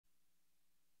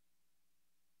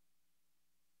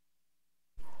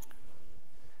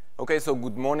Okay, so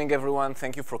good morning, everyone.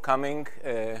 Thank you for coming.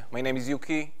 My name is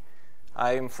Yuki.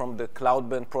 I am from the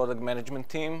Cloudband product management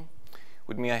team.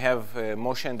 With me, I have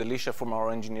Moshe and Alicia from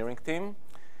our engineering team.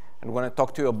 And we're going to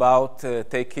talk to you about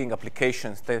taking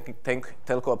applications,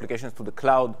 telco applications to the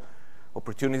cloud,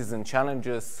 opportunities and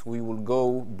challenges. We will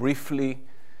go briefly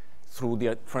through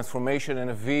the transformation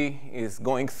NFV is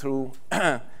going through,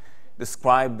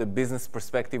 describe the business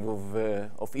perspective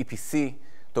of EPC,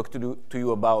 talk to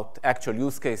you about actual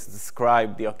use cases,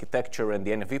 describe the architecture and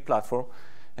the NFV platform,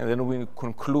 and then we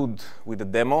conclude with a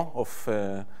demo of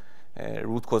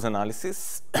root cause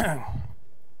analysis.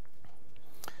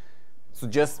 So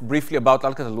just briefly about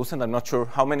Alcatel-Lucent, I'm not sure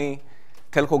how many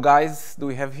telco guys do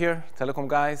we have here, telecom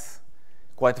guys?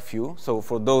 Quite a few. So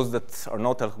for those that are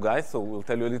not telco guys, so we'll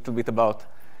tell you a little bit about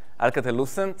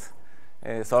Alcatel-Lucent.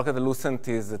 So Alcatel-Lucent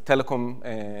is a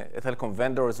telecom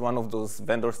vendor, is one of those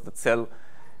vendors that sell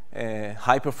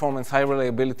high performance, high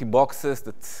reliability boxes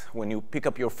that when you pick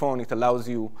up your phone, it allows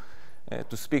you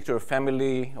to speak to your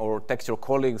family or text your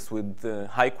colleagues with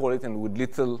high quality and with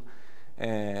little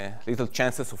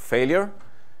chances of failure.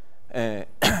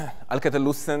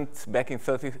 Alcatel-Lucent, back in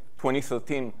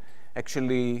 2013,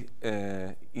 actually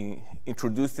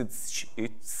introduced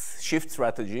its shift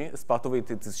strategy. As part of it,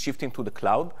 it is shifting to the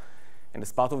cloud. And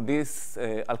as part of this,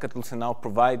 Alcatel-Lucent now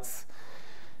provides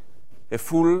a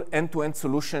full end-to-end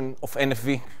solution of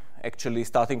NFV, actually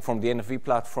starting from the NFV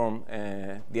platform,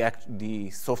 the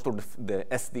software, the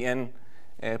SDN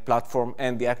platform,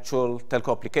 and the actual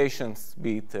telco applications,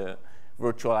 be it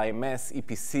virtual IMS,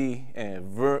 EPC,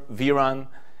 vRAN,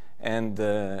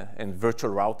 and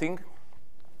virtual routing.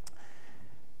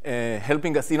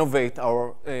 Helping us innovate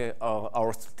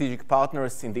our strategic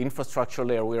partners in the infrastructure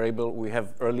layer. We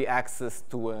have early access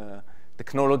to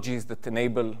technologies that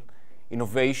enable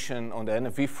innovation on the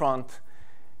NFV front,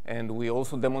 and we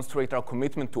also demonstrate our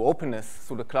commitment to openness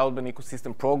through the Cloudband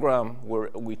ecosystem program,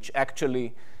 which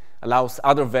actually allows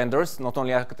other vendors, not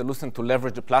only Alcatel-Lucent, to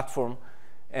leverage the platform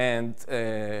and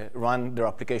run their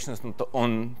applications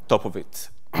on top of it.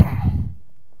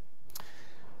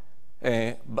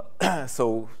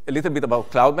 So a little bit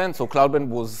about Cloudband. So Cloudband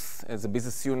was as a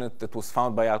business unit that was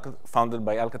founded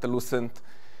by Alcatel-Lucent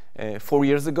 4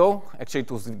 years ago. Actually,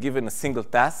 it was given a single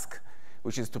task,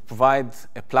 which is to provide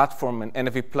a platform, an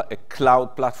NFV a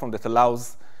cloud platform that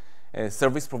allows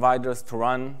service providers to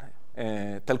run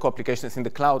telco applications in the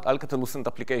cloud, Alcatel-Lucent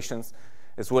applications,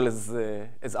 as well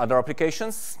as other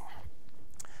applications.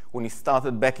 When we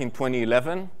started back in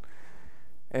 2011,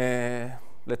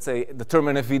 let's say the term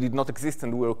NFV did not exist,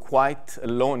 and we were quite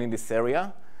alone in this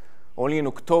area. Only in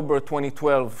October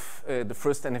 2012, the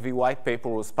first NFV white paper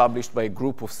was published by a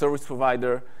group of service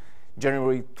providers.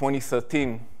 January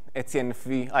 2013, at the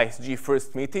NFV ISG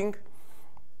first meeting.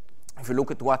 If you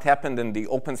look at what happened in the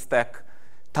Openstack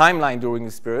timeline during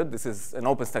this period, this is an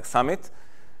Openstack summit.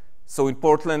 So in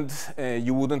Portland,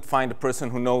 you wouldn't find a person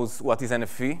who knows what is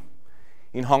NFV.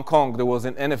 In Hong Kong, there was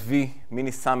an NFV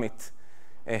mini summit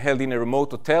held in a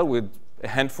remote hotel with a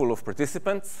handful of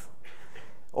participants.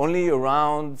 Only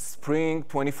around spring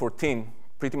 2014,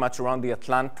 pretty much around the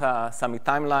Atlanta summit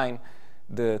timeline,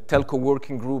 the telco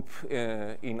working group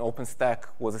in Openstack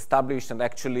was established, and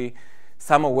actually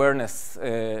some awareness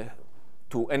to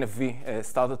NFV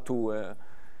started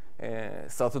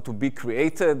to be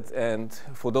created. And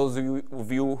for those of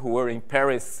you who were in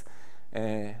Paris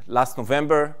last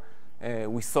November,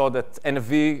 we saw that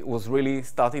NFV was really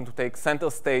starting to take center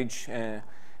stage.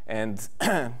 And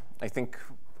I think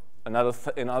another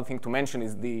thing to mention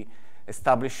is the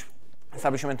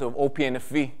establishment of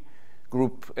OPNFV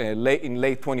group in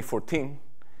late 2014.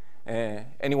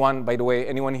 By the way,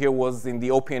 anyone here was in the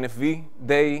OPNFV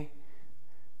day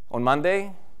on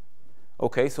Monday?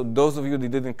 Okay, so those of you that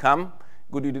didn't come,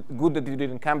 good that you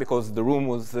didn't come, because the room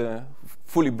was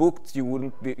fully booked. You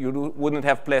wouldn't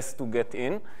have place to get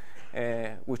in,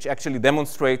 which actually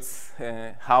demonstrates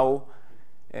how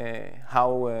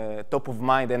top of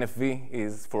mind NFV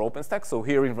is for Openstack. So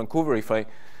here in Vancouver, if I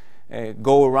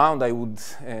go around, I would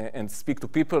and speak to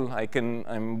people,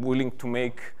 I'm willing to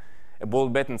make a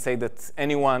bold bet and say that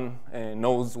anyone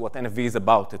knows what NFV is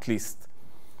about, at least.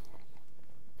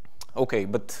 Okay,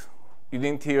 but you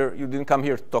didn't come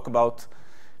here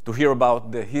to hear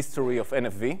about the history of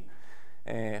NFV.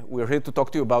 We're here to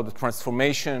talk to you about the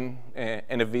transformation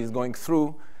NFV is going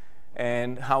through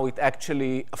and how it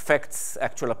actually affects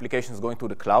actual applications going to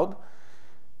the cloud.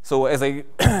 So as I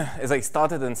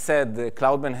started and said,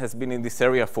 Cloudband has been in this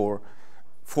area for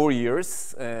 4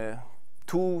 years.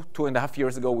 2.5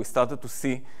 years ago, we started to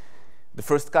see the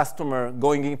first customer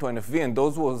going into NFV, and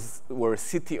those were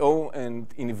CTO and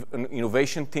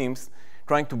innovation teams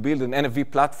trying to build an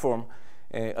NFV platform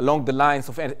along the lines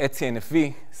of Etsy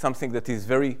NFV, something that is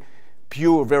very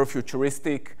pure, very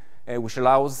futuristic, which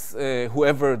allows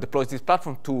whoever deploys this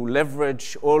platform to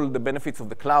leverage all the benefits of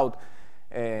the cloud,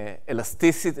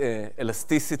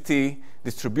 elasticity,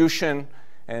 distribution,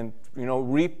 and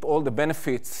reap all the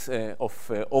benefits of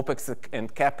OpEx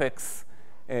and CapEx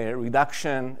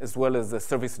reduction, as well as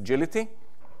service agility.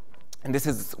 And this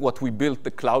is what we built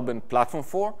the Cloudband platform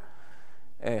for.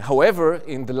 However,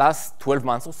 in the last 12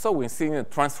 months or so, we're seeing a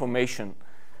transformation.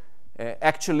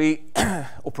 Actually,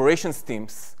 operations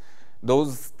teams,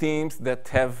 those teams that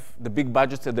have the big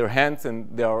budgets at their hands and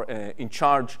they are in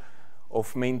charge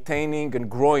of maintaining and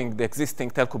growing the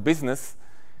existing telco business,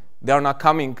 they are now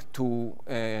coming to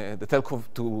the telco,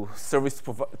 to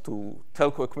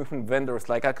telco equipment vendors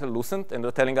like Alcatel-Lucent, and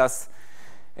they're telling us,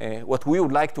 what we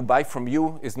would like to buy from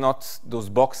you is not those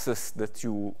boxes that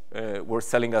you were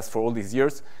selling us for all these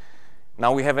years.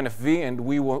 Now we have NFV, and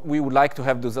we would like to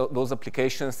have those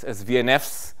applications as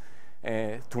VNFs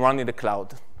to run in the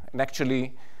cloud. And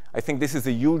actually, I think this is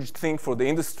a huge thing for the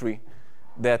industry,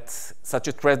 that such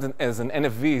a trend as an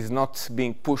NFV is not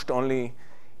being pushed only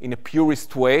in a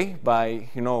purist way by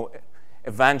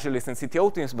evangelists and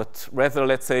CTO teams, but rather,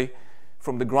 let's say,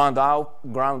 from the ground up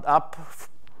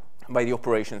by the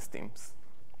operations teams.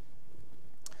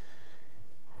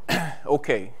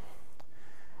 Okay.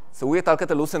 So we at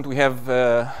Alcatel-Lucent, we have,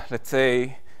 let's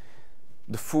say,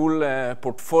 the full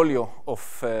portfolio of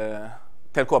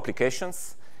telco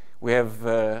applications. We have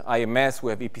IMS,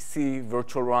 we have EPC,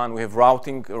 virtual RAN, we have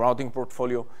routing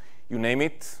portfolio, you name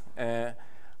it.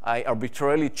 I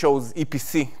arbitrarily chose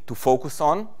EPC to focus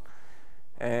on.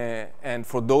 And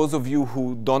for those of you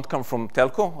who don't come from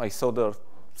telco, I saw that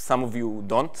some of you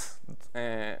don't.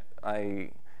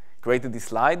 I created this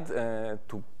slide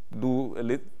to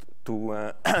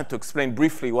explain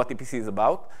briefly what EPC is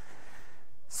about.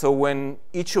 So when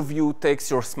each of you takes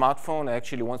your smartphone and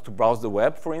actually wants to browse the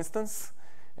web, for instance,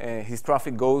 his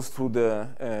traffic goes through to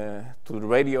the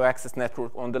radio access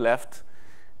network on the left,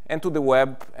 and to the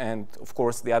web, and of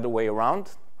course the other way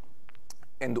around.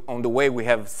 And on the way we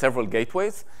have several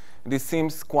gateways. This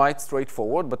seems quite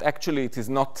straightforward, but actually it is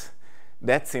not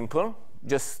that simple.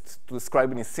 Just to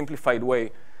describe in a simplified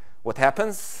way, what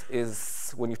happens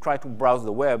is when you try to browse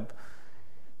the web,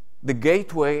 the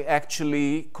gateway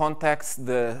actually contacts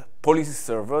the policy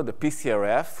server, the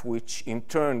PCRF, which in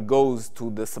turn goes to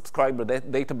the subscriber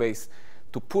database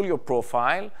to pull your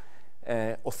profile,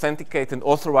 authenticate and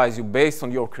authorize you based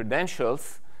on your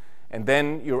credentials, and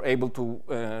then you're able to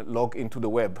log into the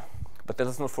web. But let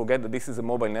us not forget that this is a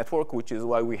mobile network, which is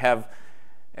why we have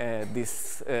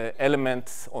this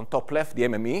element on top left, the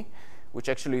MME, which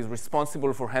actually is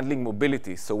responsible for handling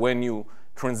mobility. So when you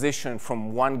transition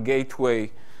from one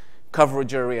gateway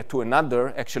coverage area to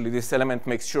another, actually this element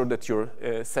makes sure that your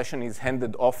session is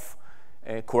handed off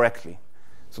correctly.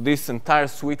 So this entire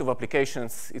suite of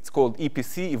applications, it's called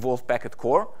EPC, Evolved Packet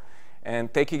Core.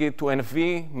 And taking it to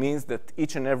NFV means that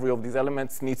each and every of these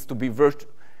elements needs to be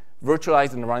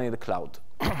virtualized and run in the cloud.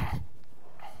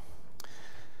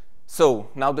 So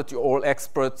now that you're all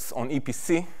experts on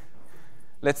EPC,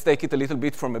 let's take it a little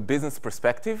bit from a business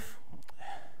perspective.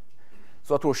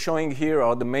 So what we're showing here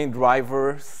are the main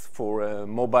drivers for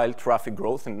mobile traffic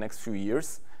growth in the next few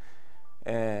years.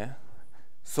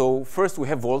 So first we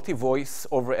have VoLTE, voice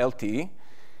over LTE.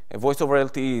 Voice over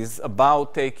LTE is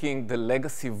about taking the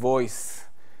legacy voice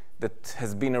that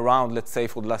has been around, let's say,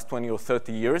 for the last 20 or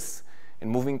 30 years, and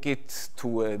moving it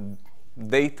to a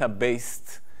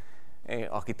data-based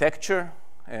architecture,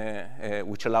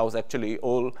 which allows actually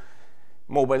all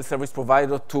mobile service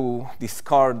providers to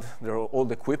discard their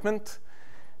old equipment.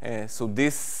 So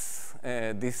this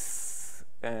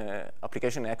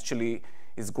application actually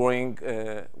is growing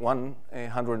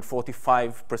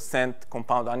 145%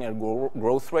 compound annual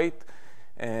growth rate.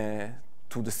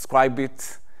 To describe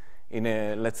it in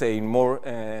a, let's say, in more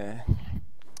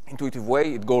intuitive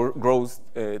way, it grows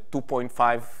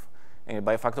 2.5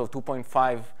 by a factor of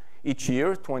 2.5 each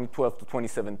year, 2012 to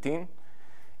 2017.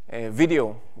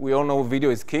 Video, we all know video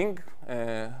is king.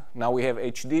 Now we have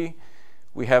HD,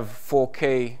 we have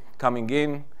 4K coming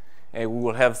in, we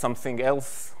will have something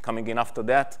else coming in after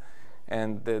that.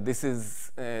 And this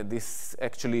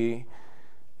actually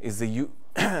is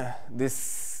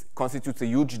this constitutes a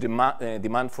huge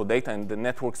demand for data, and the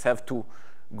networks have to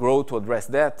grow to address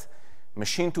that.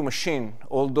 Machine to machine,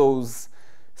 all those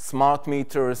smart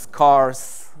meters,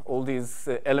 cars, all these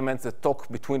elements that talk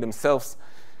between themselves.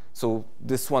 So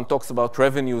this one talks about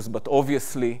revenues, but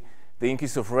obviously the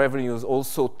increase of revenues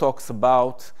also talks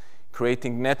about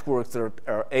creating networks that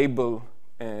are able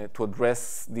to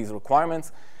address these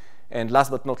requirements. And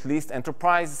last but not least,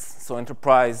 enterprise. So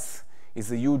enterprise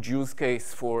is a huge use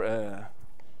case for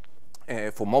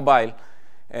mobile,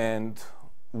 and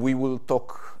we will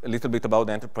talk a little bit about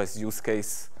the enterprise use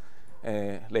case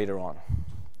later on.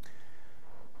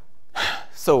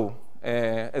 So,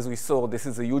 as we saw, this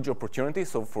is a huge opportunity.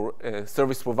 So for a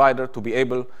service provider to be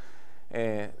able,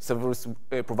 service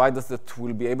providers that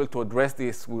will be able to address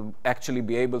this will actually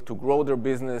be able to grow their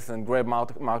business and grab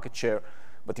market share.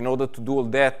 But in order to do all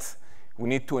that, we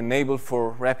need to enable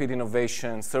for rapid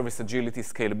innovation, service agility,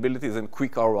 scalability, and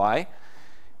quick ROI.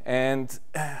 And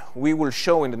we will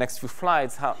show in the next few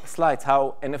slides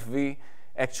how NFV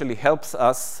actually helps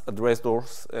us address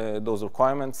those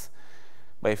requirements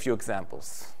by a few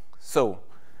examples. So,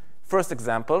 first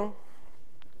example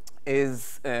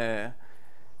is the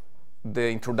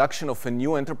introduction of a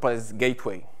new enterprise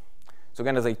gateway. So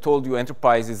again, as I told you,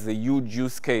 enterprise is a huge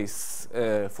use case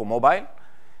for mobile.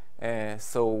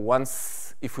 So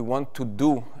if we want to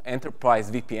do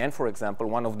enterprise VPN, for example,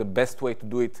 one of the best way to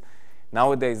do it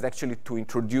nowadays is actually to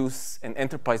introduce an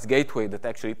enterprise gateway that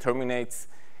actually terminates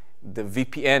the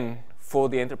VPN for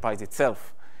the enterprise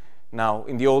itself. Now,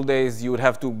 in the old days, you would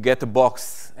have to get a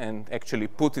box and actually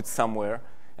put it somewhere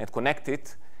and connect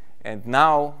it. And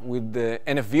now, with the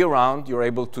NFV around, you're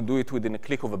able to do it within a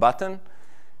click of a button.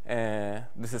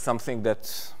 This is something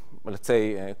that, let's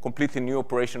say, a completely new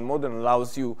operation model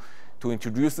allows you to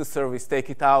introduce the service, take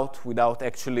it out without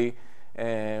actually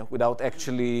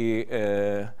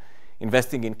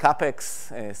investing in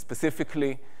CapEx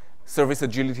specifically. Service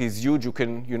agility is huge. You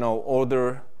can,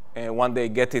 order one day,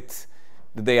 get it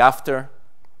the day after.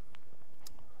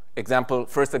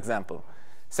 First example.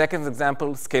 Second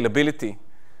example, scalability.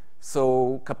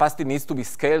 So capacity needs to be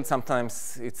scaled.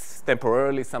 Sometimes it's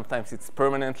temporarily, sometimes it's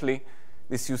permanently.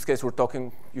 This use case we're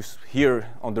talking here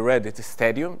on the red, it's a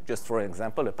stadium, just for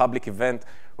example, a public event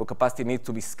where capacity needs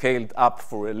to be scaled up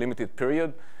for a limited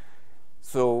period.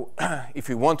 So if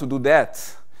we want to do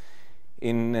that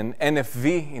in an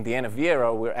NFV, in the NFV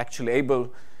era, we're actually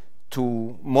able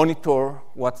to monitor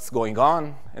what's going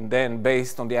on, and then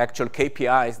based on the actual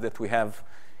KPIs that we have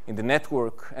in the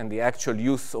network and the actual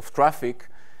use of traffic,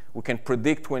 we can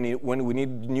predict when we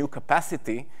need new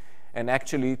capacity and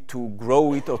actually to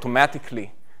grow it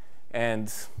automatically. And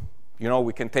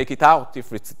we can take it out.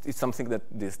 If it's something that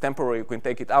is temporary, we can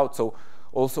take it out. So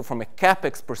also from a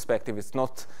CapEx perspective, it's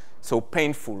not so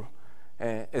painful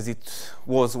as it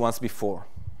was once before.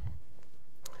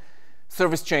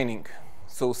 Service chaining.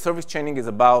 So service chaining is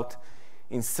about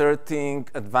inserting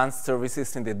advanced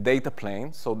services in the data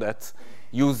plane so that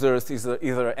users,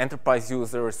 either enterprise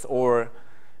users or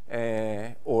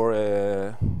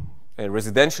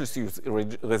residential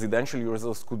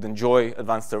users could enjoy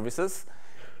advanced services.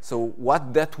 So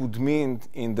what that would mean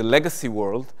in the legacy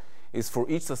world is for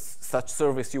each such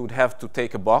service, you would have to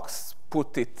take a box,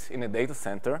 put it in a data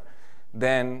center,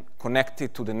 then connect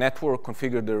it to the network,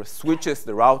 configure the switches,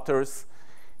 the routers,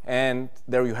 and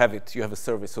there you have it. You have a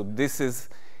service. So this is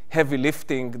heavy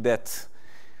lifting that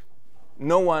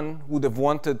no one would have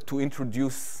wanted to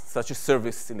introduce such a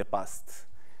service in the past.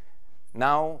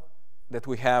 Now that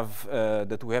we have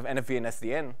NFV and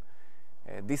SDN,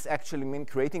 this actually means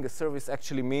creating a service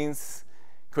actually means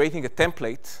creating a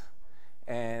template.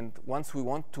 And once we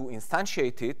want to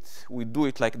instantiate it, we do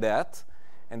it like that.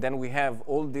 And then we have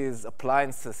all these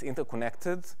appliances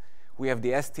interconnected. We have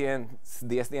the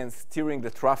SDN steering the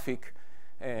traffic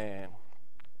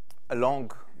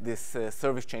along this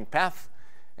service chain path.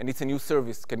 And it's a new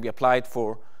service, can be applied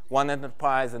for one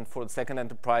enterprise and for the second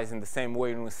enterprise in the same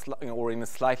way or in a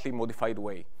slightly modified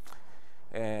way.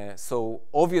 So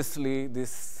obviously,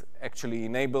 this actually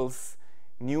enables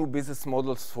new business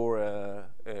models for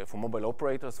mobile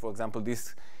operators. For example,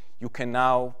 you can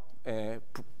now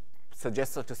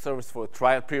suggest such a service for a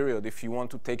trial period if you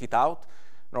want to take it out.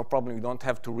 No problem. You don't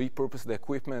have to repurpose the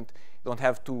equipment. You don't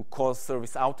have to cause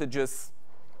service outages.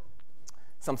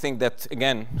 Something that,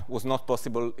 again, was not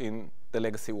possible in the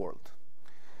legacy world.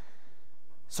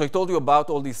 So I told you about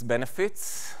all these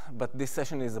benefits, but this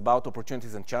session is about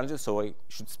opportunities and challenges, so I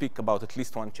should speak about at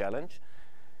least one challenge.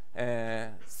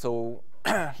 So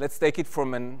let's take it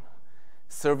from a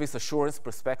service assurance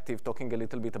perspective, talking a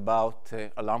little bit about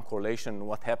alarm correlation,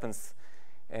 what happens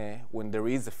when there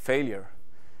is a failure.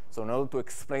 So in order to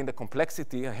explain the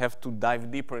complexity, I have to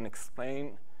dive deeper and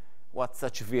explain what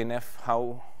such VNF,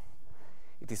 how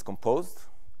it is composed.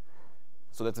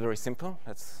 So that's very simple.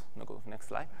 Let's go to the next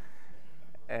slide.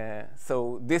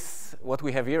 So what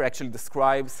we have here actually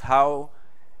describes how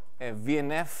a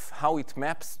VNF, how it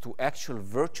maps to actual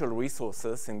virtual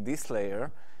resources in this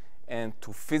layer, and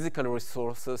to physical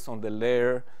resources on the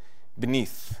layer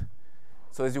beneath.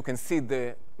 So as you can see,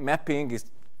 the mapping is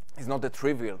not that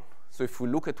trivial. So if we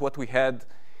look at what we had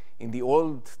in the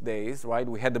old days, right,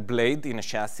 we had a blade in a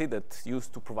chassis that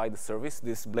used to provide the service.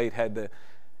 This blade had a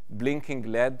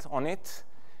blinking LED on it.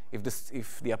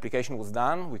 If the application was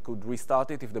done, we could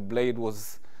restart it. If the blade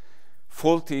was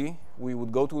faulty, we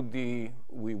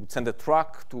would send a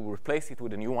truck to replace it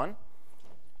with a new one.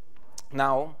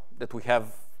 Now that we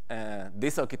have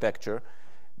this architecture,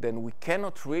 then we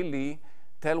cannot really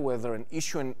tell whether an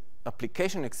issue an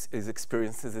application is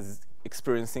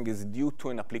experiencing is due to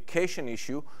an application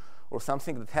issue or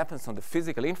something that happens on the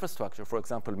physical infrastructure. For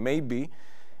example, maybe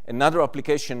another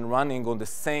application running on the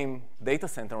same data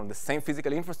center, on the same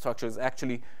physical infrastructure, is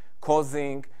actually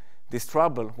causing this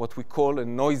trouble, what we call a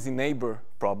noisy neighbor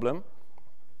problem,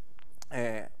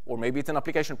 or maybe it's an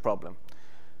application problem.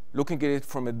 Looking at it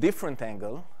from a different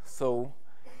angle, so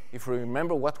if we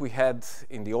remember what we had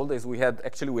in the old days, we had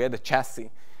a chassis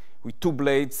with two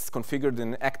blades configured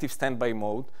in active standby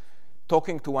mode,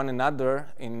 talking to one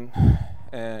another in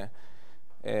a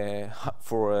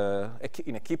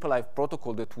keep alive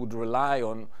protocol that would rely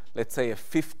on, let's say, a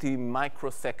 50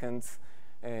 microseconds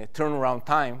turnaround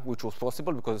time, which was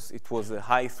possible because it was a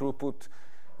high throughput,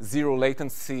 zero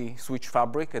latency switch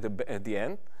fabric at the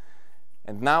end.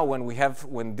 And now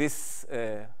when this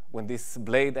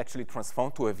blade actually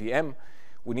transformed to a VM,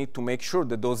 we need to make sure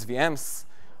that those VMs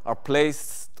are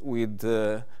placed with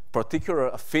particular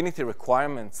affinity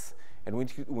requirements, and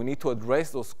we need to address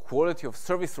those quality of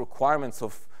service requirements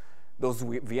of those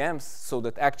VMs so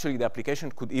that actually the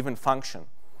application could even function.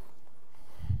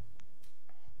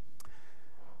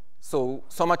 So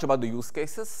much about the use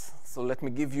cases. So let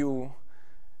me give you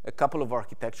a couple of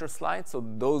architecture slides. So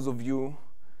those of you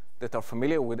that are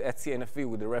familiar with Etsy NFV,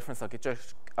 with the reference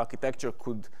architecture,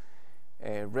 could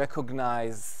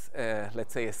recognize,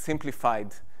 let's say, a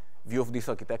simplified view of this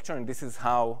architecture. And this is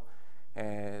how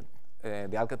the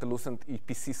Alcatel-Lucent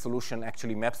EPC solution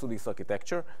actually maps to this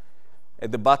architecture.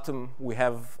 At the bottom, we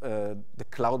have the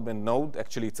cloud-band node.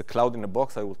 Actually, it's a cloud in a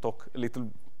box. I will talk a little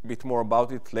bit more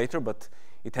about it later, but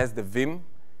it has the Vim,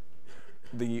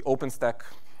 the Openstack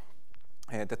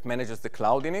that manages the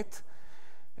cloud in it.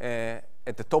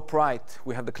 At the top right,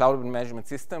 we have the cloud management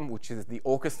system, which is the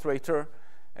orchestrator,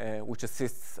 which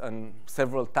assists on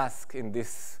several tasks in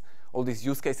all these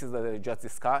use cases that I just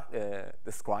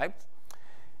described.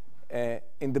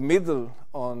 In the middle,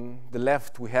 on the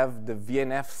left, we have the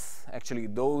VNFs. Actually,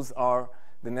 those are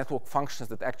the network functions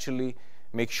that actually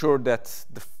make sure that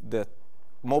the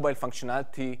mobile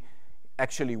functionality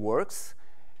actually works.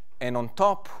 And on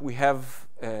top, we have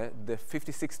the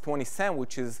 5620 SAM,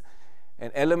 which is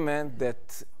an element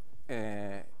that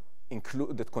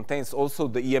contains also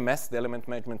the EMS, the element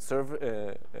management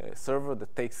server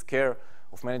that takes care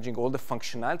of managing all the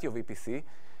functionality of EPC,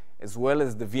 as well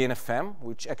as the VNFM,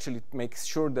 which actually makes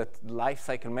sure that the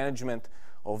lifecycle management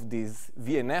of these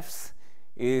VNFs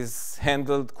is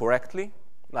handled correctly,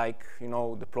 like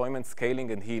deployment,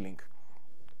 scaling, and healing.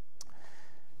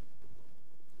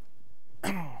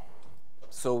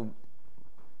 So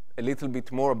a little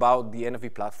bit more about the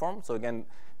NFV platform. So again,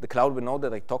 the cloud node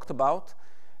that I talked about,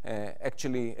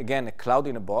 actually, again, a cloud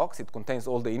in a box. It contains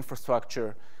all the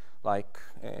infrastructure like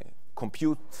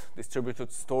compute,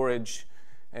 distributed storage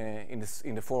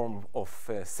in the form of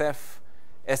Ceph,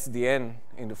 SDN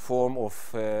in the form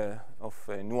of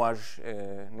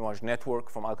Nuage network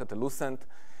from Alcatel-Lucent.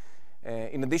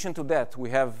 In addition to that, we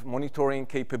have monitoring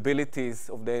capabilities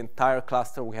of the entire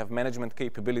cluster. We have management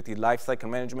capability, lifecycle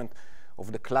management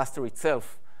of the cluster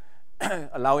itself,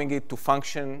 allowing it to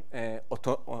function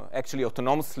actually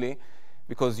autonomously,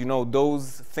 because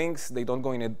those things, they don't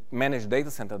go in a managed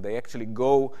data center. They actually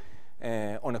go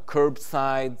on a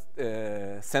curbside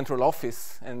central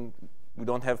office, and we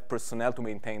don't have personnel to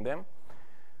maintain them.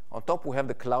 On top, we have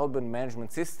the cloud-band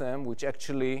management system, which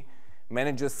actually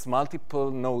manages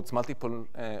multiple nodes, multiple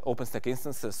Openstack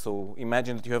instances. So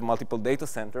imagine that you have multiple data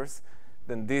centers.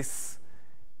 Then this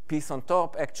piece on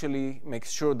top actually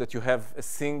makes sure that you have a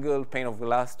single pane of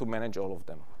glass to manage all of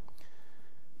them.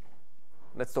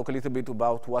 Let's talk a little bit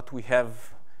about what we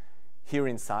have here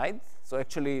inside. So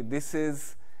actually, this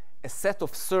is a set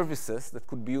of services that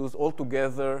could be used all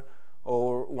together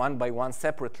or one by one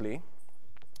separately,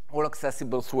 all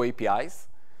accessible through APIs.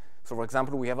 So for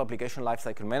example, we have application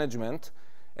lifecycle management.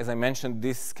 As I mentioned,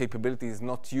 this capability is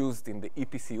not used in the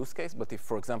EPC use case, but if,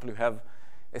 for example, you have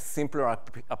a simpler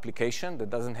application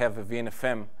that doesn't have a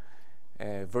VNFM,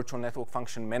 virtual network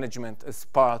function management, as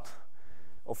part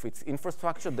of its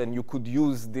infrastructure, then you could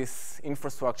use this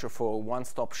infrastructure for a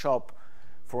one-stop shop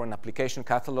for an application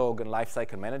catalog and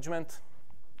lifecycle management.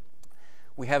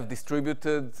 We have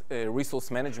distributed resource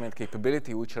management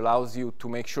capability, which allows you to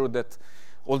make sure that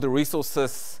all the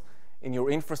resources in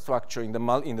your infrastructure in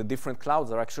the different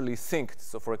clouds are actually synced.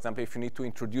 So for example, if you need to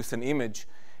introduce an image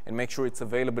and make sure it's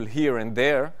available here and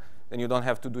there, then you don't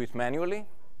have to do it manually.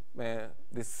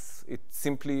 It's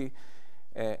simply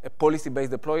a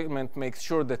policy-based deployment makes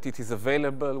sure that it is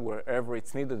available wherever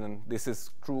it's needed, and this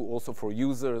is true also for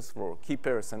users, for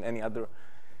keepers, and any other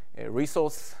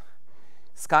resource.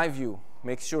 Skyview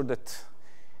makes sure that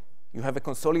you have a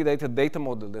consolidated data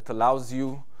model that allows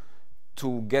you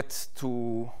to get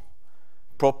to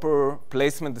proper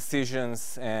placement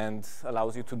decisions and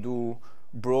allows you to do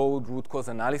broad root cause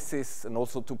analysis, and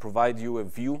also to provide you a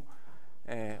view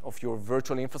of your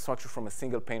virtual infrastructure from a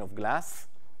single pane of glass.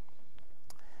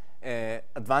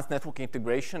 Advanced network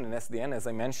integration in SDN, as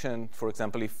I mentioned, for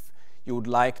example, if you would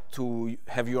like to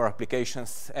have your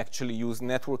applications actually use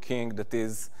networking that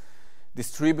is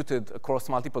distributed across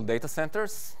multiple data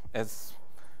centers, as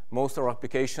most of our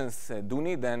applications do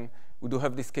need, then we do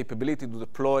have this capability to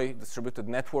deploy distributed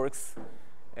networks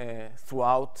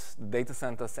throughout the data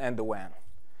centers and the WAN.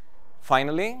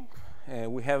 Finally,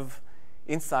 we have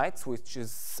Insights, which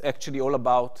is actually all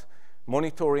about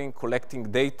monitoring,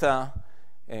 collecting data,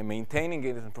 maintaining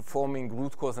it, and performing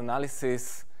root cause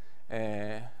analysis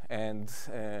and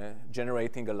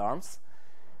generating alarms.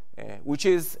 Which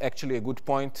is actually a good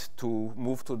point to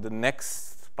move to the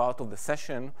next part of the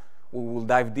session. We will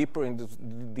dive deeper into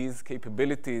these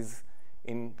capabilities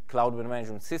in cloud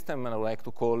management system, and I would like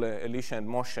to call Elisha and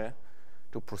Moshe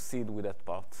to proceed with that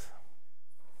part.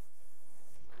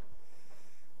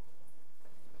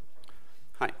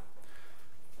 Hi.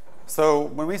 So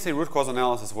when we say root cause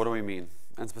analysis, what do we mean?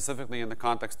 And specifically in the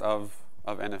context of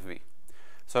NFV.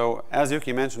 So as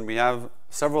Yuki mentioned, we have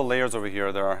several layers over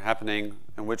here that are happening,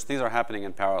 in which things are happening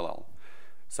in parallel.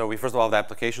 So we first of all have the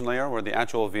application layer where the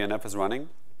actual VNF is running.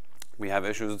 We have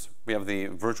issues, we have the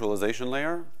virtualization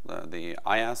layer, the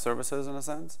IaaS services in a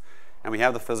sense, and we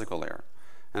have the physical layer.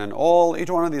 And in each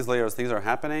one of these layers, things are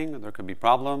happening. There could be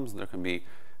problems, and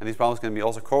these problems can be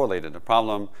also correlated. A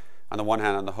problem, on the one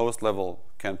hand, on the host level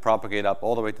can propagate up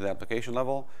all the way to the application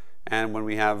level. And when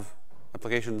we have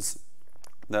applications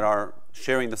that are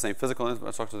sharing the same physical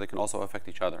infrastructure, they can also affect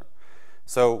each other.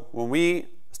 So when we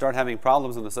start having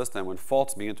problems in the system, when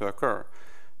faults begin to occur,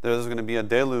 there's going to be a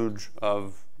deluge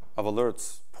of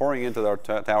alerts pouring into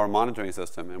our monitoring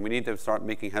system, and we need to start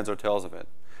making heads or tails of it.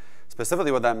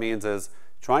 Specifically, what that means is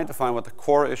trying to find what the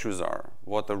core issues are,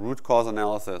 what the root cause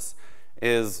analysis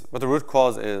is, what the root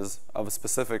cause is of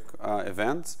specific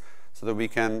events, so that we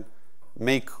can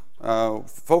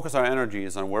focus our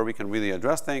energies on where we can really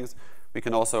address things. We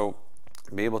can also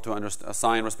be able to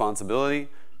assign responsibility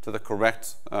to the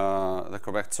correct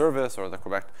service or the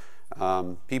correct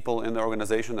people in the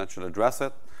organization that should address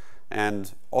it,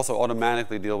 and also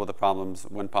automatically deal with the problems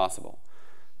when possible.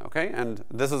 Okay, and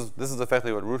this is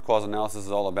effectively what root cause analysis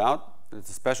is all about. It's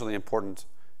especially important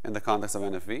in the context of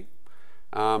NFV.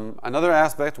 Another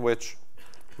aspect which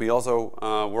we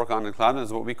also work on in cloud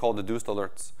is what we call deduced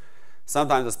alerts.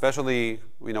 Sometimes, especially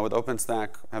with Openstack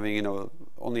having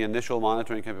only initial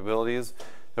monitoring capabilities,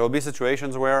 there will be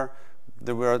situations where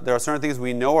there are certain things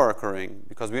we know are occurring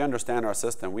because we understand our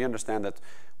system. We understand that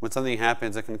when something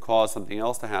happens, it can cause something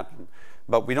else to happen,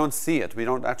 but we don't see it. We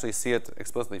don't actually see it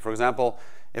explicitly. For example,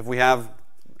 if we have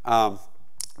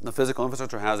the physical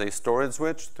infrastructure has a storage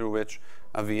switch through which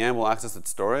a VM will access its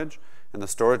storage, and the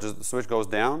switch goes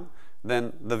down,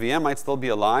 then the VM might still be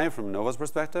alive from Nova's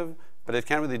perspective, but it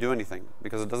can't really do anything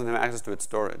because it doesn't have access to its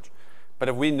storage. But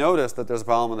if we notice that there's a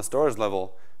problem on the storage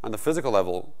level, on the physical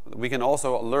level, we can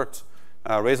also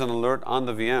raise an alert on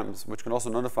the VMs, which can also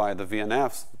notify the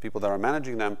VNFs, the people that are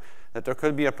managing them, that there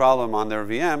could be a problem on their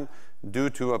VM due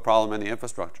to a problem in the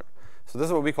infrastructure. So this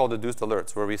is what we call deduced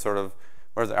alerts,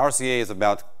 whereas the RCA is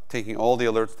about taking all the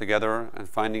alerts together and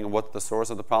finding what the source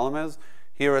of the problem is.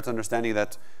 Here it's understanding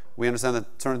that we understand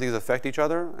that certain things affect each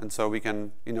other, and so we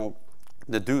can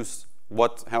deduce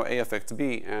how A affects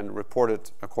B and report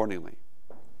it accordingly.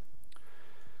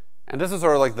 And this is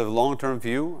sort of like the long-term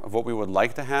view of what we would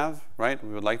like to have, right?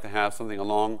 We would like to have something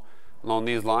along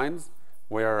these lines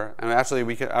where, and actually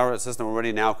our system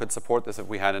already now could support this if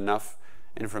we had enough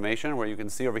information, where you can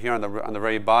see over here on the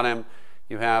very bottom,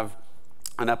 you have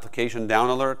an application down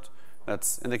alert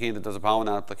that's indicating that there's a problem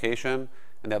in that application,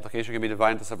 and the application can be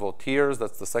divided into several tiers.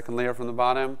 That's the second layer from the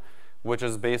bottom, which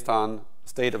is based on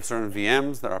state of certain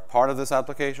VMs that are part of this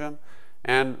application.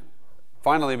 And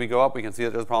finally, we go up, we can see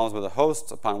that there's problems with the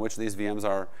hosts upon which these VMs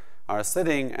are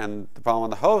sitting, and the problem on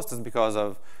the host is because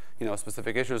of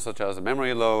specific issues such as a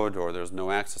memory load or there's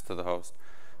no access to the host.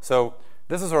 So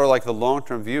this is sort of like the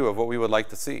long-term view of what we would like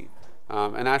to see.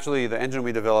 And actually, the engine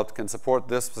we developed can support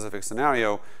this specific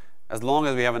scenario as long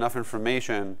as we have enough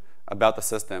information about the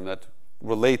system that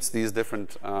relates these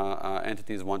different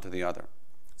entities one to the other.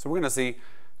 So we're going to see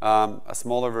a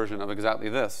smaller version of exactly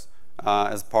this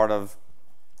as part of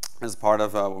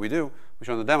what we do. We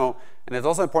show in the demo. And it's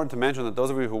also important to mention that those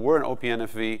of you who were in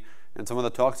OPNFV in some of the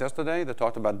talks yesterday, they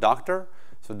talked about Doctor.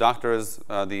 So Doctor is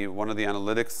one of the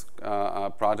analytics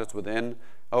projects within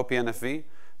OPNFV.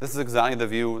 This is exactly the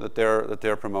view that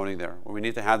they're promoting there, where we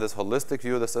need to have this holistic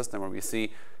view of the system, where we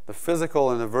see the physical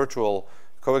and the virtual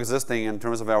coexisting in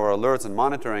terms of our alerts and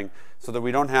monitoring, so that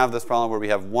we don't have this problem where we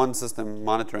have one system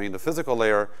monitoring the physical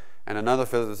layer and another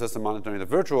system monitoring the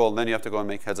virtual, and then you have to go and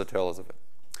make heads or tails of it.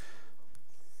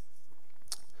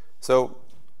 So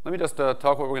let me just talk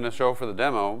what we're going to show for the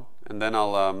demo, and then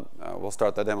we'll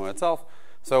start the demo itself.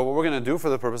 So what we're going to do for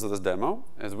the purpose of this demo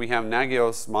is we have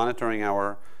Nagios monitoring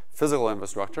our physical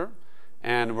infrastructure,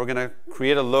 and we're going to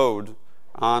create a load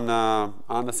on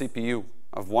the CPU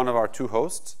of one of our two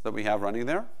hosts that we have running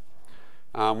there.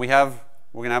 We're going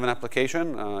to have an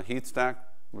application, HeatStack,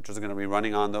 which is going to be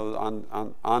running on those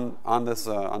on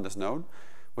this node,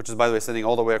 which is, by the way, sitting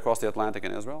all the way across the Atlantic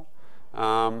in Israel.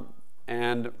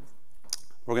 And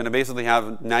we're going to basically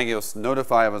have Nagios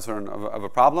notify of a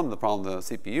problem, the problem of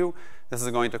the CPU. This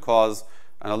is going to cause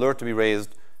an alert to be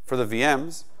raised for the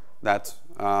VMs that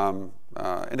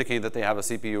indicate that they have a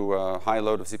CPU, high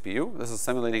load of CPU. This is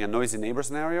simulating a noisy neighbor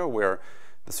scenario where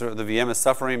the VM is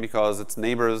suffering because its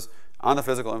neighbors on the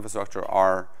physical infrastructure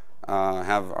are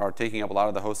taking up a lot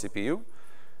of the host CPU.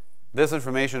 This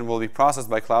information will be processed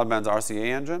by Cloudband's RCA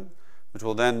engine, which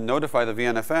will then notify the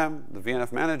VNFM, the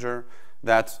VNF manager,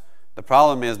 that the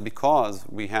problem is because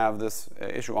we have this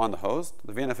issue on the host.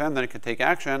 The VNFM then can take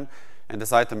action and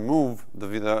decide to move the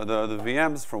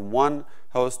VMs from one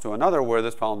host to another where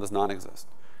this problem does not exist.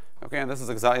 Okay, and this is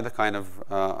exactly the kind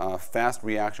of fast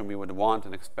reaction we would want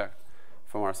and expect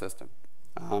from our system.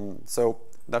 So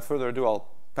without further ado, I'll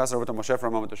pass it over to Moshe for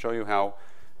a moment to show you how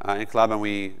in Cloudband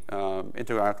we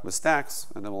interact with stacks,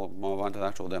 and then we'll move on to the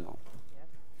actual demo.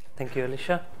 Thank you,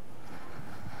 Elisha.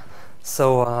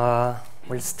 So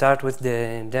we'll start with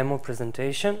the demo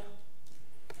presentation.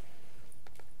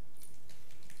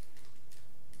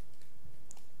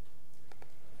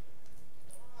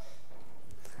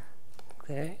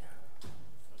 Okay.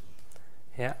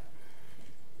 Yeah.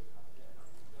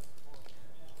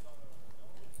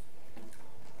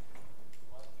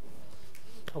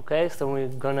 Okay, so we're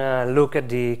gonna look at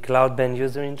the Cloudband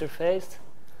user interface,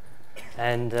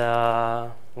 and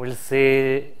we'll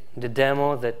see the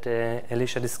demo that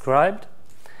Elisha described.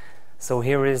 So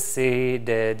here is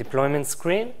the deployment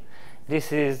screen.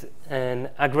 This is an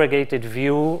aggregated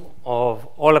view of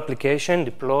all applications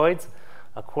deployed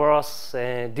across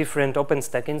different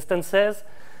Openstack instances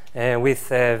with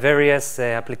various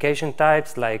application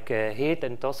types like Heat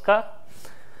and Tosca.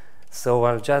 So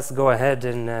I'll just go ahead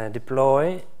and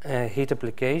deploy a Heat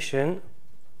application.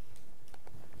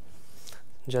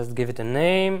 Just give it a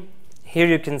name. Here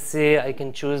you can see I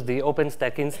can choose the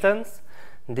OpenStack instance.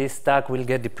 This stack will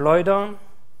get deployed on.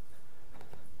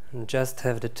 And just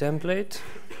have the template.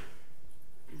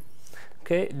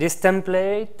 Okay, this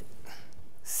template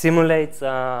simulates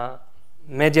a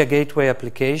media gateway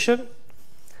application.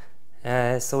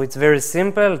 So it's very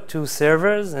simple, 2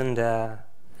 servers and a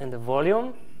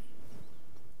volume.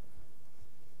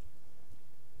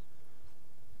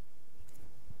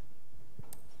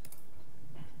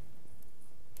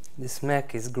 This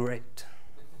Mac is great.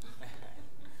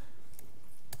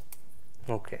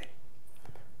 Okay.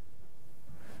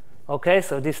 Okay,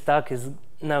 so this stack is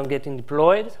now getting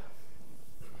deployed.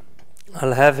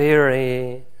 I'll have here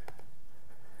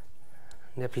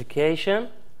the application.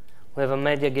 We have a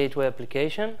media gateway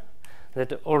application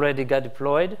that already got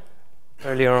deployed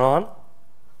earlier on.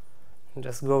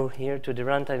 Just go here to the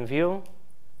runtime view.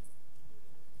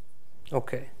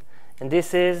 Okay. And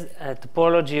this is a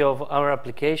topology of our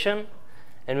application.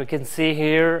 And we can see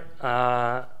here,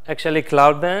 actually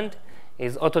Cloudband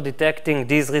is auto-detecting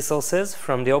these resources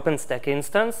from the OpenStack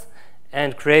instance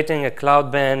and creating a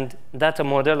Cloudband data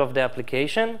model of the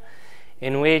application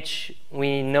in which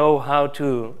we know how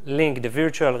to link the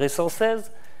virtual resources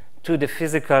to the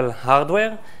physical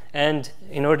hardware, and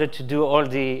in order to do all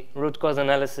the root cause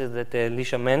analysis that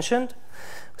Elisha mentioned.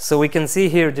 So we can see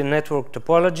here the network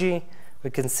topology. We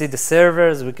can see the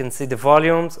servers, we can see the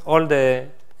volumes, all the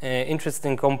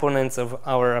interesting components of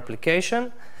our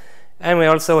application. And we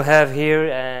also have here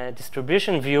a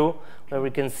distribution view where we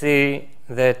can see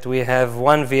that we have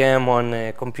one VM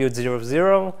on compute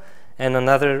 00 and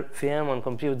another VM on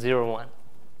compute 01.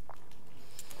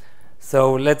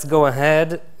 So let's go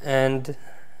ahead and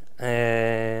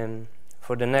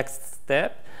for the next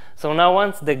step. So now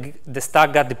once the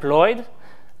stack got deployed,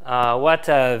 what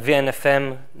a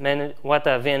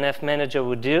VNF manager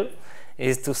would do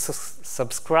is to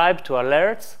subscribe to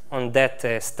alerts on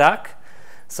that stack.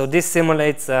 So this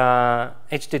simulates a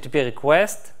HTTP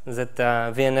request that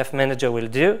VNF manager will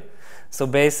do. So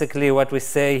basically what we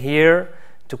say here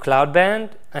to Cloudband,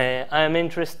 I am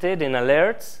interested in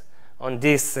alerts on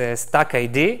this stack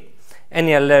ID,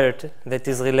 any alert that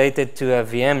is related to a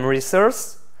VM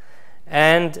resource.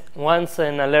 And once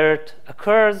an alert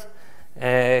occurs,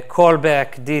 call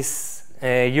back this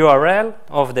URL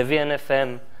of the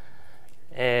VNFM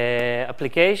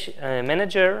application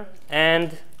manager,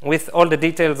 and with all the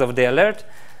details of the alert,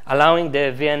 allowing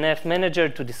the VNF manager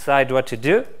to decide what to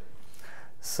do.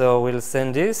 So we'll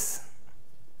send this.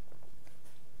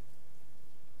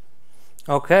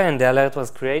 Okay, and the alert was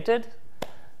created.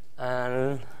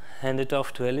 I'll hand it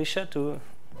off to Elisha to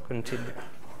continue.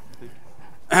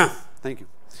 Thank you.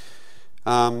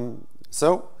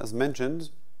 So, as mentioned,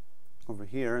 over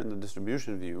here in the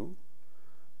distribution view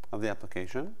of the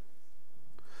application,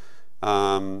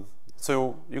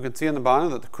 so you can see in the bottom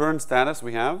that the current status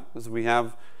we have is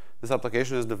this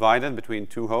application is divided between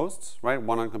two hosts, right?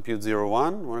 One on compute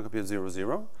 01, one on compute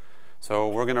 00. So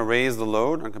we're going to raise the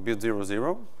load on compute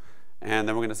 00, and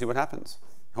then we're going to see what happens.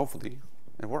 Hopefully,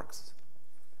 it works.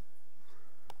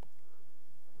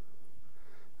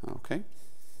 Okay.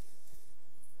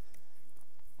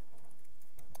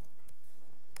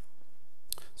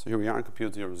 So here we are in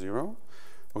compute 00.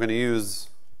 We're going to use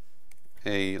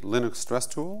a Linux stress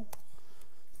tool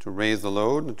to raise the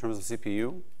load in terms of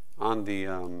CPU on the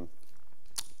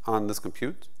on this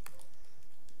compute.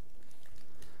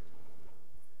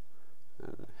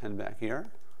 And head back here.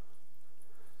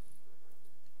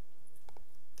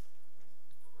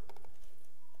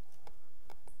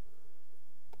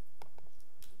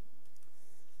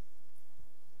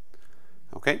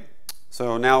 Okay,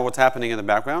 so now what's happening in the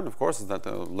background, of course, is that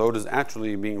the load is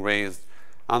actually being raised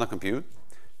on the compute.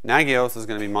 Nagios is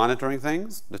going to be monitoring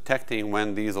things, detecting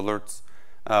when these alerts,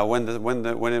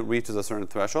 when it reaches a certain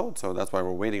threshold. So that's why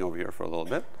we're waiting over here for a little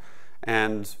bit.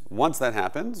 And once that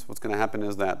happens, what's going to happen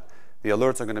is that the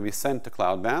alerts are going to be sent to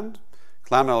Cloudband.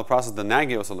 Cloudband will process the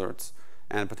Nagios alerts,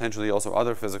 and potentially also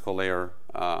other physical layer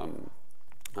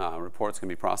reports can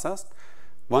be processed.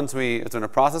 Once it's going to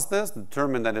process this,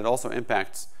 determine that it also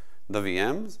impacts the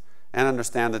VMs, and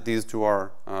understand that these two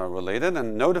are related,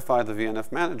 and notify the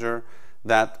VNF manager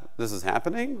that this is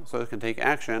happening, so it can take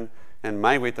action and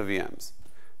migrate the VMs.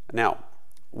 Now,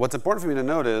 what's important for me to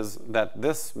note is that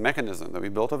this mechanism that we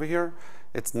built over here,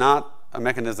 it's not a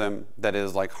mechanism that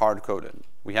is like hard-coded.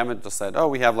 We haven't just said, oh,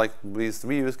 we have like these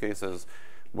 3 use cases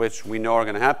which we know are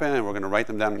going to happen, and we're going to write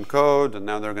them down in code, and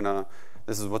now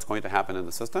this is what's going to happen in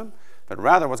the system. But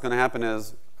rather, what's going to happen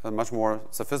is a much more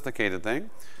sophisticated thing,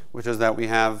 which is that we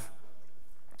have,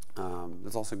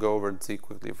 let's also go over and see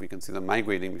quickly if we can see them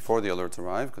migrating before the alerts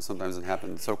arrive, because sometimes it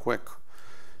happens so quick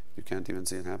you can't even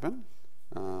see it happen.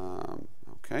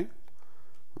 Okay,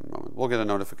 1 moment. We'll get a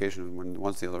notification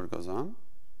once the alert goes on.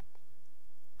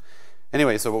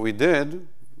 Anyway, so what we did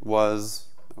was,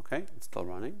 okay, it's still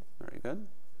running, very good.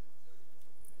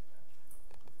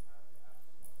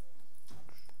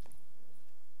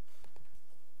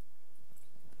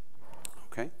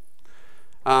 Okay.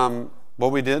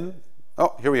 What we did,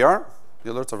 oh, here we are.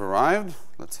 The alerts have arrived.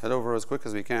 Let's head over as quick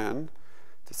as we can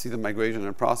to see the migration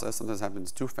and process. Sometimes it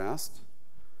happens too fast.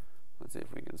 Let's see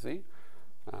if we can see.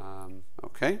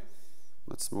 Okay.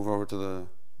 Let's move over to the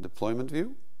deployment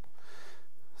view.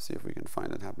 See if we can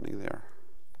find it happening there.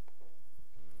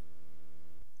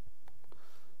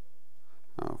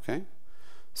 Okay.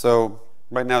 So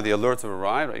right now the alerts have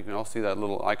arrived. Right? You can also see that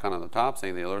little icon on the top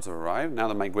saying the alerts have arrived. Now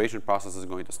the migration process is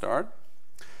going to start.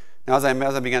 Now, as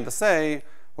I began to say,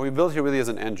 what we built here really is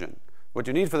an engine. What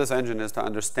you need for this engine is to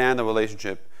understand the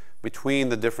relationship between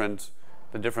the different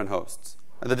hosts,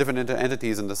 the different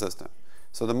entities in the system.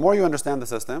 So the more you understand the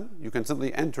system, you can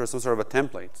simply enter some sort of a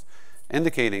template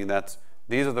indicating that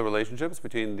these are the relationships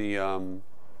between the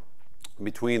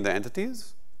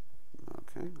entities.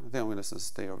 Okay, I think I'm going to just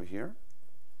stay over here.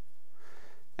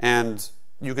 And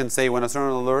you can say when a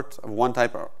certain alert of one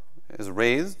type is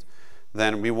raised,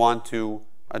 then we want to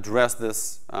address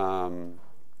this. Then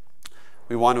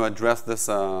we know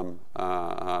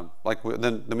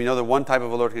that one type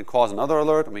of alert can cause another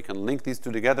alert, and we can link these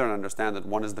two together and understand that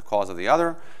one is the cause of the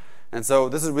other. And so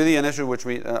this is really an issue which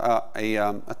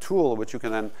a tool which you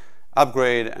can then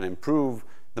upgrade and improve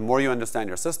the more you understand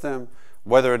your system,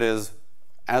 whether it is,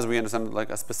 as we understand, like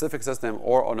a specific system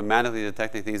or automatically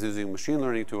detecting things using machine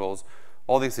learning tools.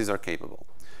 All these are capable.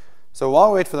 So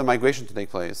while we wait for the migration to take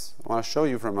place, I want to show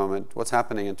you for a moment what's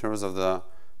happening in terms of the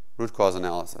root cause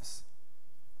analysis.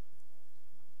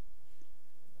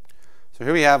 So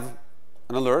here we have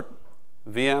an alert,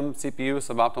 VM CPU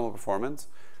suboptimal performance,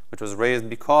 which was raised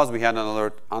because we had an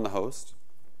alert on the host.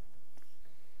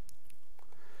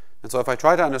 And so if I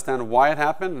try to understand why it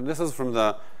happened, and this is from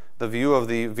the view of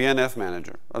the VNF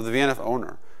manager, of the VNF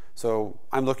owner. So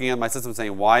I'm looking at my system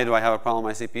saying, why do I have a problem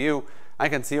with my CPU? I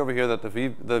can see over here that the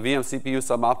VM CPU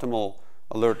suboptimal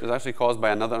alert is actually caused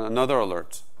by another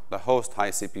alert, the host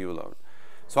high CPU load.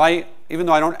 So even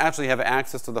though I don't actually have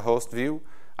access to the host view,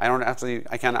 I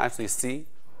can't actually see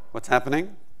what's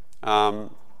happening on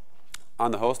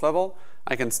the host level.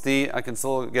 I can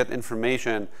still get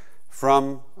information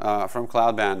from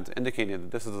Cloudband indicating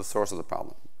that this is the source of the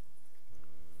problem.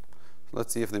 So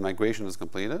let's see if the migration is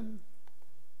completed.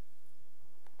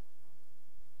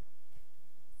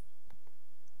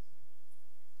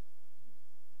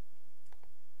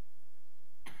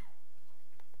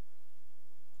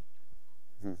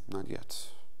 Not yet.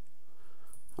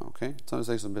 Okay, so it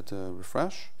takes a bit to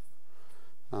refresh.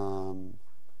 Okay.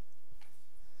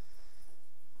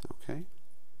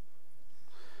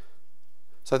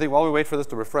 So I think while we wait for this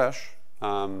to refresh,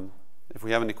 if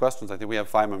we have any questions, I think we have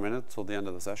 5 more minutes till the end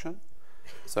of the session.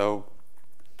 So,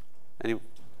 I think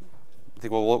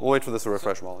we'll wait for this to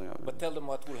refresh while. But tell them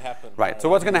what will happen. Right. So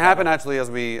what's going to happen actually as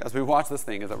we watch this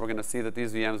thing is that we're going to see that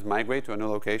these VMs migrate to a new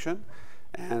location,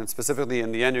 and specifically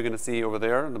in the end, you're going to see over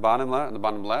there in the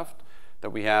bottom left that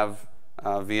we have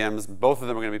VMs. Both of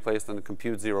them are going to be placed in the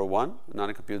compute 01, not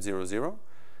in compute 00.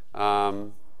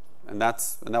 And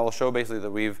that will show basically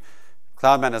that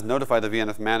Cloudband has notified the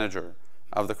VNF manager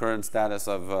of the current status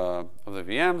of the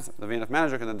VMs. The VNF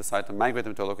manager can then decide to migrate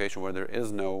them to a location where there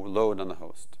is no load on the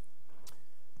host.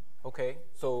 Okay,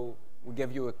 so we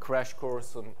gave you a crash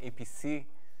course on EPC,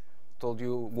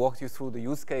 walked you through the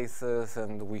use cases,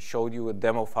 and we showed you a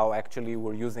demo of how actually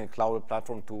we're using a cloud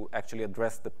platform to actually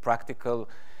address the practical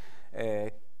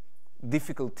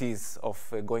difficulties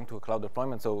of going to a cloud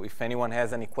deployment. So if anyone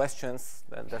has any questions,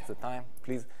 that's the time.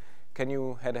 Please, can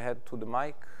you head ahead to the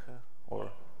mic, or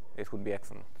it would be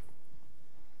excellent.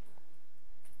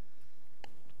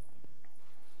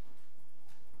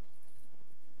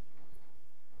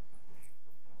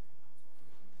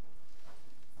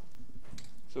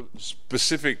 So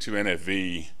specific to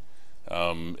NFV,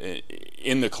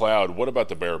 in the cloud, what about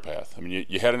the bear path? I mean,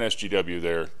 you had an SGW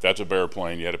there, that's a bear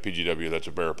plane. You had a PGW, that's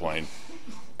a bear plane.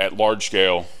 At large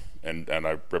scale, and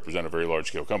I represent a very large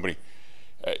scale company,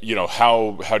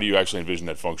 how do you actually envision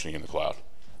that functioning in the cloud?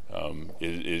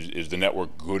 Is the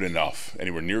network good enough,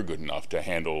 anywhere near good enough, to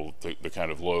handle the kind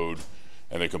of load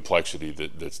and the complexity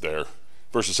that's there,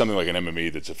 versus something like an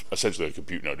MME that's essentially a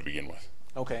compute node to begin with?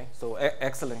 Okay, so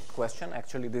excellent question.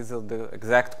 Actually, these are the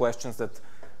exact questions that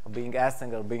are being asked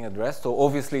and are being addressed. So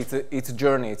obviously, it's a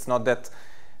journey. It's not that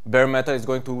bare metal is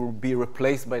going to be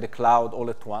replaced by the cloud all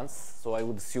at once. So I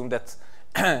would assume that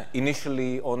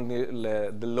initially on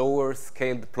the lower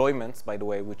scale deployments, by the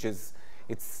way,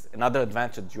 it's another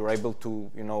advantage. You're able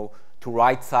to, to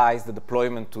right size the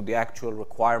deployment to the actual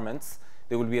requirements.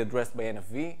 They will be addressed by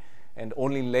NFV, and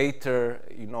only later,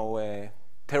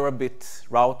 terabit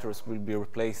routers will be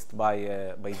replaced by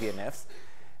VNFs.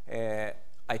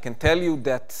 I can tell you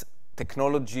that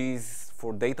technologies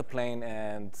for data plane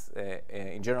and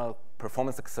in general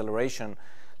performance acceleration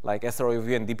like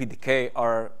SROV and DPDK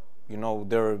are,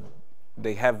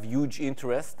 they have huge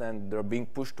interest, and they're being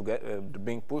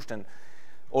pushed and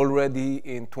already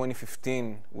in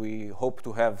 2015 we hope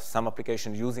to have some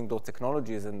applications using those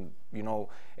technologies and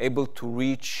able to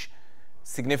reach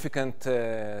significant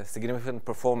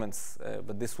performance,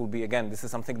 but this will be, again, this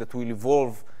is something that will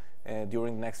evolve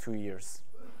during the next few years.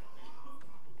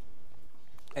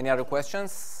 Any other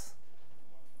questions?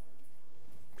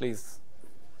 Please.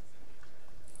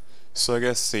 So I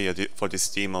guess for this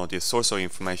demo, the source of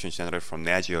information generated from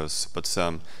Nagios, but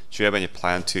do you have any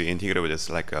plan to integrate with this,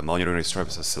 like monitoring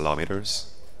service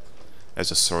accelerometers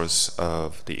as a source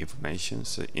of the information,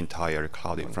 the entire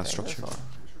cloud infrastructure?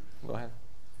 Go ahead.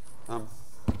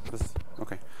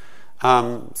 Okay.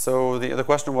 So the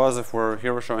question was if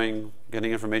we're showing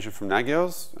getting information from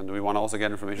Nagios, and do we want to also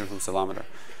get information from Accelerometer?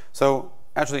 So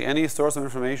actually, any source of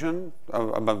information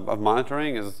of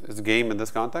monitoring is game in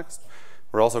this context.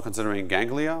 We're also considering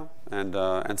Ganglia, and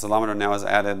Accelerometer now has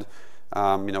added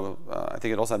I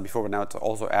think it also had before, but now it's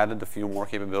also added a few more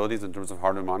capabilities in terms of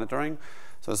hardware monitoring.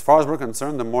 So as far as we're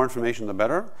concerned, the more information, the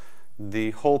better.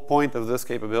 The whole point of this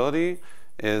capability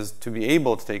is to be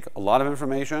able to take a lot of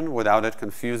information without it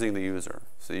confusing the user.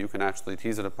 So you can actually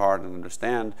tease it apart and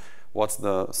understand what's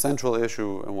the central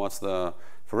issue and what's the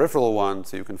peripheral one,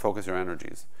 so you can focus your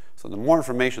energies. So the more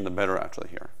information, the better actually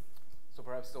here. So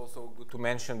perhaps it's also good to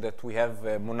mention that we have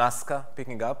Munaska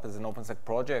picking up as an Openstack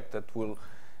project that will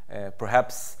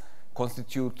perhaps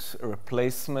constitute a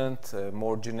replacement, a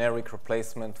more generic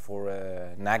replacement for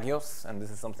Nagios, and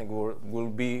this is something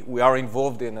we are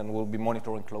involved in and will be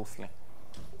monitoring closely.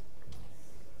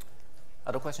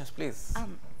 Other questions, please?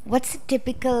 What's the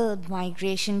typical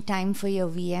migration time for your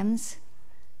VMs?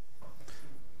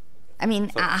 I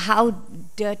mean, how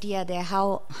dirty are they?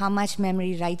 How much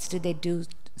memory writes do they do?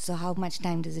 So how much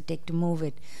time does it take to move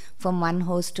it from one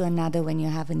host to another when you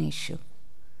have an issue?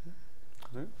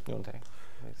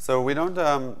 So we don't.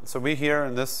 So we here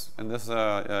in this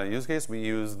use case, we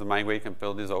use the migrate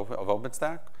capabilities of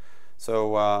Openstack.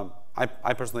 So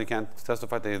I personally can't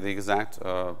testify to the exact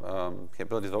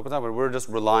capabilities of Openstack, but we're just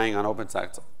relying on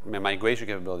Openstack's migration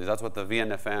capabilities. That's what the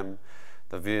VNFM,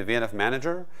 the VNF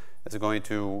manager, is going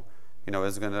to,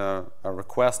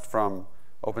 request from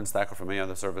Openstack or from any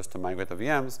other service to migrate the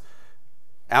VMs.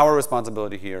 Our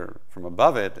responsibility here from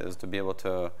above it is to be able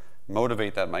to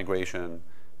motivate that migration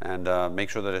and make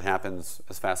sure that it happens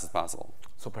as fast as possible.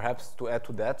 So perhaps to add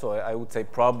to that, so I would say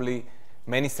probably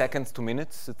many seconds to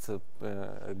minutes. It's a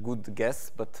good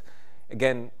guess, but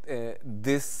again,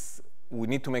 we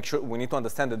need to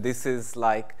understand that this is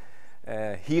like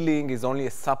healing is only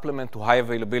a supplement to high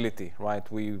availability, right?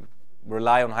 We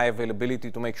rely on high availability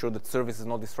to make sure that service is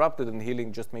not disrupted, and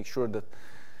healing just make sure that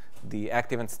the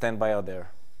active and standby are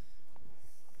there.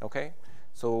 Okay,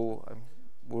 so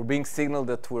we're being signaled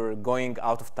that we're going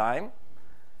out of time.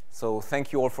 So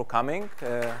thank you all for coming.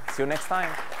 See you next time.